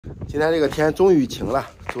今天这个天终于晴了，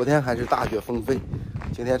昨天还是大雪纷飞，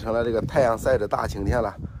今天成了这个太阳晒着大晴天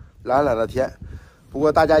了，蓝蓝的天。不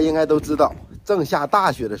过大家应该都知道，正下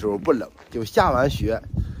大雪的时候不冷，就刚下完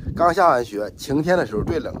雪，晴天的时候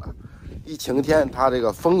最冷了。一晴天，它这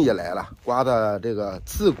个风也来了，刮的这个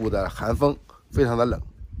刺骨的寒风，非常的冷。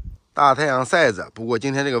大太阳晒着，不过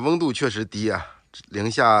今天这个温度确实低啊，零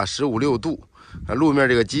下15、16度。路面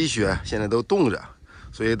这个积雪现在都冻着，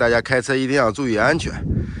所以大家开车一定要注意安全。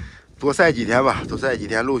多晒几天吧，多晒几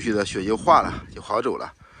天，陆续的雪就化了，就好走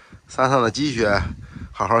了。山上的积雪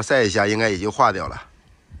好好晒一下，应该也就化掉了。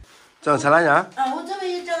蒸吃了呢？我准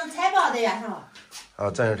备蒸菜包的呀，是吧？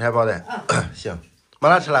蒸菜包的。行。马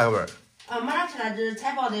上吃了个味儿。马上吃了，这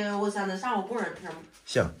菜包的，我上午工人吃嘛。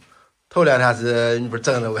行。头2天是你不是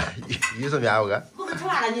蒸的个鱼什么呀？我给吃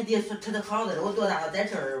完了，你得吃的好的，我多大了再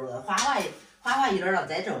吃，花一点了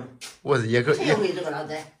再蒸。我是一口。这回这个老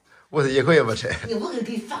在。我是一口也不吃。我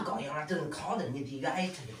给发糕一样，蒸烤的，你得越爱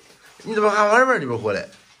吃的。你怎么还往这边里边和嘞？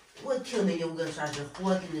我听的有个说是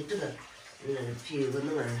和的这个，比我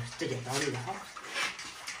那个直接倒里的好。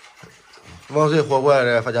往水和过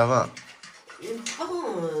这发酵粉。不用汤这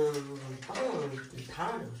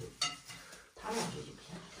个水，汤上水就不行。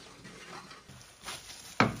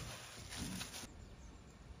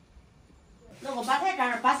那我把菜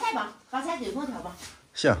吧，把菜给烹调吧。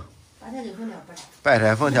行。把菜给烹调不来。白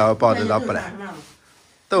菜烹调包子倒不来。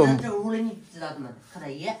豆。这屋里你知道怎么可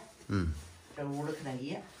得野？这屋里可得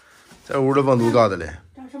野。这屋的温度高的嘞。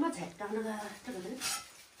长什么菜？长这个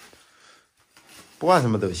不管什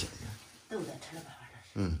么都行。都在吃了吧，反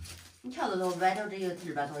正是。你瞧到外头这个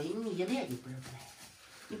地吧头，你一来就不是不来，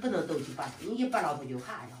你不能都去拔，你一拔老头就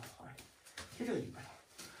哈要好了，就这个就不来。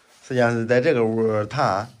实际上是在这个屋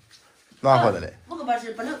烫，暖和的嘞。不过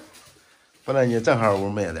是不能。不能你正好屋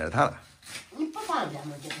没在这烫了。你不方便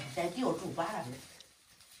嘛，就是在地上住惯了呗。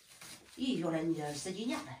一下来你10几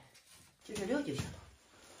年了，就这了就行了。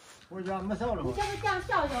我家没烧了。你这个酱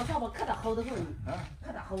小吧，可大厚的很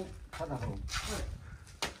可大厚。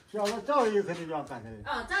小了早一肯定就要干的。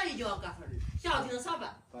早一就要干份儿，小挺少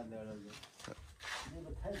吧。干掉了就。那个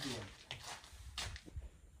太多。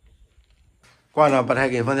光上把菜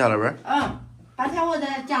给烹调了呗。把菜我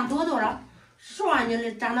的酱多了，说让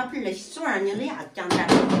你长到盆了，说让你俩酱蘸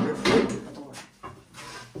着水不多了。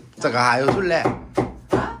这个还有水嘞？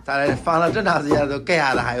咱俩放了这长时间都盖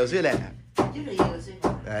下来还有水嘞。就是一个水。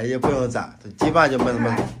也不用炸，基本上就没什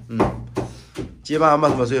么，基本上没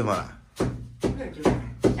什么水分了。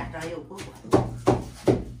家长有锅锅。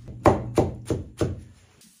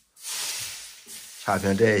差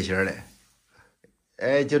评这一些嘞，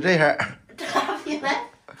就这样。差评嘞？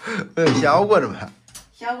没有效果的嘛。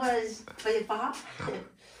效果不好。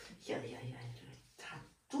行，这差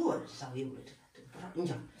多少有了这个不少，你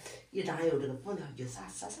瞧，一长油这个缝条就撒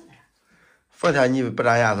的了。缝条你不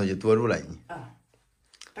长丫头就多住了你。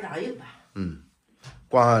不长油吧。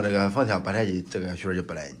光这个缝条把它就这个血就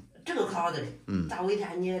不来。这个可好的嘞。咋回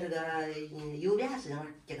天你这个有脸身上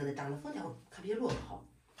这个长的缝条可比萝卜好。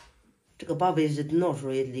这个宝贝是闹时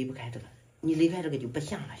候也离不开这个，你离开这个就不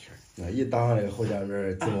香了血儿。一打上那个后香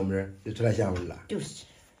味、芝麻味就出来香味了。就是，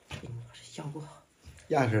效果好。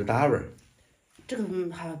牙齿大味儿。这个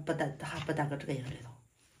还不大个这个样里头。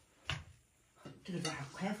这个这还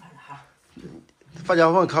快发了哈。发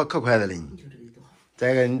酵粉可快的了你。你瞅这个多好。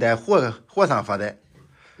再一个你在火上发的。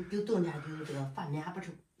就冬天就是这个发面不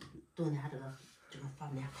成，冬天这个发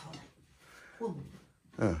面烤的，火不。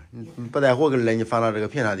你不带火根了，你放到这个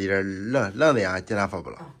平常地点冷的呀，经常发不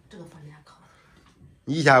了。这个发面烤的。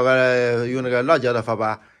你以前我用那个老胶的发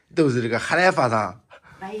吧，都是这个还来发上。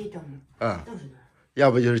白一整。都是那。要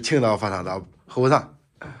不就是青岛发上到后上。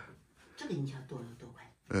这个你瞧多快。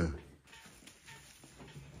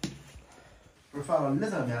不是放到日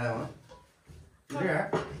上面来吗？就这样。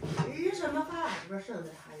日上没发，这边剩的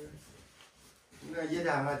还有。我以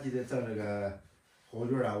前还记得蒸这个火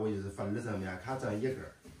卷啊，我就是放日上面，看蒸一根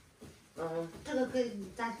儿。这个给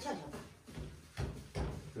咱瞧瞧吧。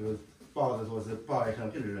这个包子说是包一层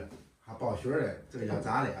皮儿，还包馅儿的，这个叫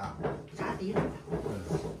炸的啊。炸底了。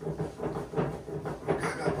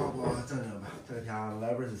看看包蒸吧，这个天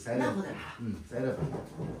来不是晒的。暖和的。晒的。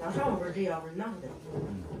到上午不是这要不是暖和的。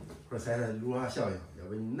或者晒在路上笑笑，要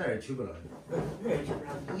不你哪儿也去不了。哪儿也去不了，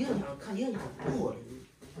影响多了。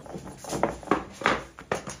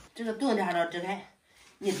这个冬天了这个，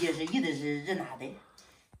你别是一的是人拿的，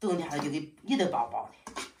冬天了就给一的包的。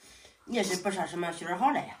你要是不说什么馅儿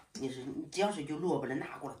好来呀，你只要是就萝卜的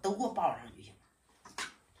拿过来，都给我包上就行。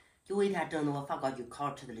就我一天蒸的我发糕就可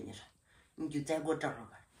好吃的了，你说，你就再给我蒸上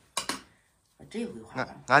个。这回花。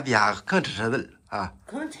俺底下吭哧哧的啊。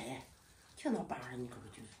吭哧，听到帮上你可不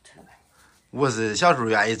就是。我是小时候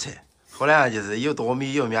愿意吃，后来就是有糯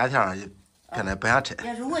米有面条，就可能不想吃。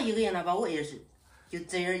要是我一个人的话，我也是，就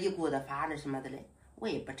这样一锅子饭了什么的嘞，我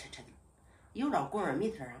也不吃的。有了滚儿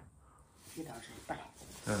米条啊，也倒是不赖。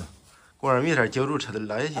滚儿米条揪住吃的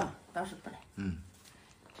了也行。倒是不赖。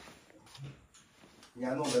你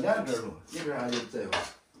还弄个2根肉，一根上就这块。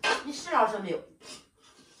你石老师没有？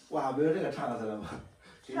我还没有这个尝试了吗？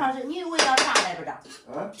石老师，你味道炸来不炸？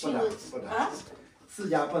不炸。时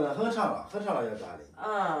间不能很长了，很长了要炸的。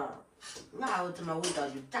那我怎么味道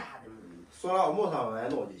就炸的？说了往上面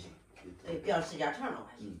弄就行。对，不要时间长了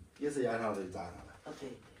还行。一时间长就炸上了。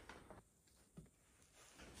对。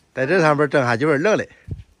在这上边正下就是冷嘞。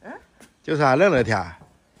就算冷了天。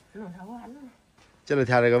冷啥我还冷嘞？这两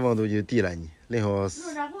天这个温度就低了呢，零下冷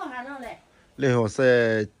啥我还冷嘞？零下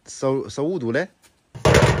15度嘞。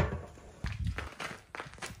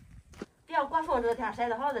不要刮风，这个天晒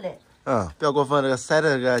得好的嘞。不要过分，这个晒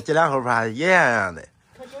的这个脊梁后边还炎炎的。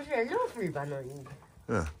它就是冷风吧，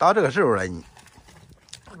能。到这个时候了你，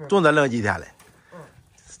总得冷几天嘞。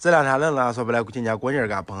这2天冷了，说不来今年过年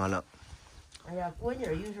给碰上冷。哎呀，过年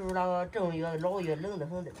有时候那个正月、老月冷得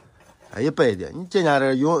很的。也不一定，你今年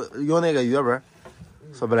这用那个月份，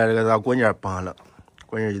说不来这个到过年碰上冷，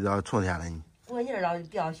过年就到春天了你。过年了，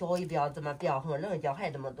不要小雨，不要很冷，叫孩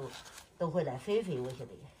子们都回来飞飞，我晓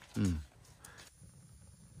得。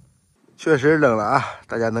确实冷了啊！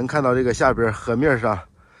大家能看到这个下边河面上、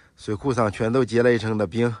水库上全都结了一层的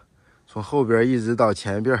冰，从后边一直到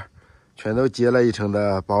前边，全都结了一层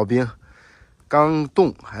的薄冰。刚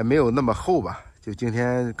冻，还没有那么厚吧？就今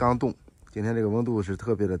天刚冻，今天这个温度是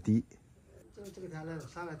特别的低。这个天来了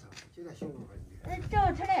，3个蒸，就在小锅里。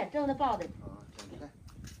蒸出来，蒸的包的。蒸出来。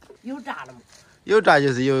有炸了吗？有炸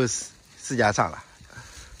就是有时间长了，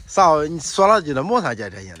你说了就能马上就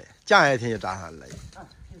这行了，酱一天就炸上了。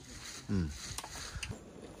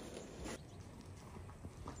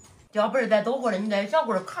脚本再倒过来，你在小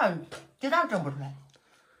锅里看，就咋蒸不出来？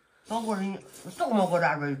倒过来，倒么过这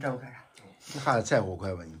边就蒸出来了。你还是柴火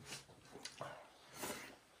快吧你？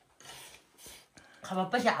他们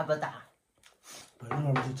不下不打。不是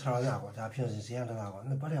我们就吃了那个，咱平时时间吃那个，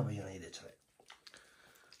那白菜不行也得吃嘞。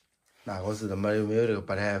那个是他妈没有这个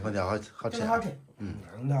白菜粉条好吃。好吃。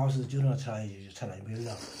那要是就能吃了就吃了，就没有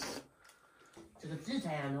那。这个紫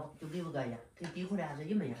菜呀，就给我个样，跟地裤粮是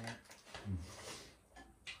一模一样的。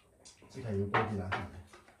紫菜有高低大上的。